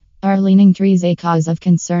Are leaning trees a cause of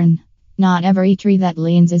concern? Not every tree that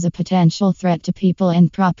leans is a potential threat to people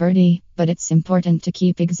and property, but it's important to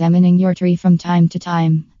keep examining your tree from time to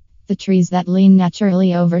time. The trees that lean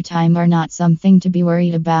naturally over time are not something to be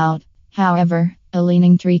worried about. However, a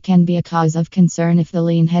leaning tree can be a cause of concern if the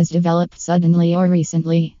lean has developed suddenly or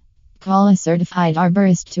recently. Call a certified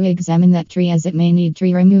arborist to examine that tree as it may need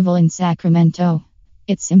tree removal in Sacramento.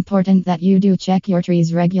 It's important that you do check your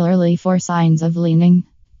trees regularly for signs of leaning.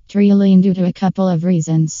 Tree lean due to a couple of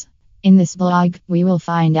reasons. In this blog, we will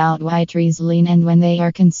find out why trees lean and when they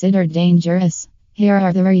are considered dangerous. Here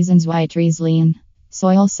are the reasons why trees lean.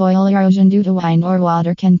 Soil erosion due to wind or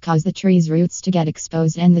water can cause the tree's roots to get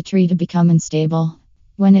exposed and the tree to become unstable.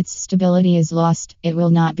 When its stability is lost, it will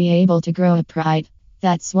not be able to grow upright.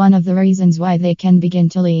 That's one of the reasons why they can begin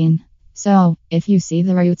to lean. So, if you see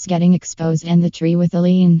the roots getting exposed and the tree with a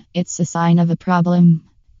lean, it's a sign of a problem.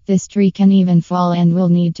 This tree can even fall and will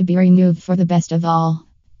need to be removed for the best of all.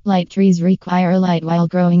 Light trees require light while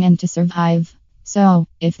growing and to survive. So,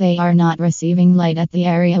 if they are not receiving light at the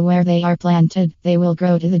area where they are planted, they will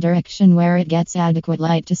grow to the direction where it gets adequate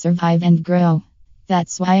light to survive and grow.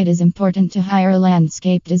 That's why it is important to hire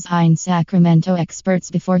landscape design Sacramento experts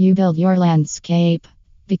before you build your landscape.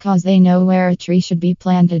 Because they know where a tree should be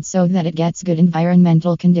planted so that it gets good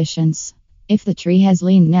environmental conditions. If the tree has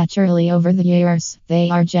leaned naturally over the years, they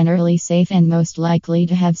are generally safe and most likely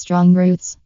to have strong roots.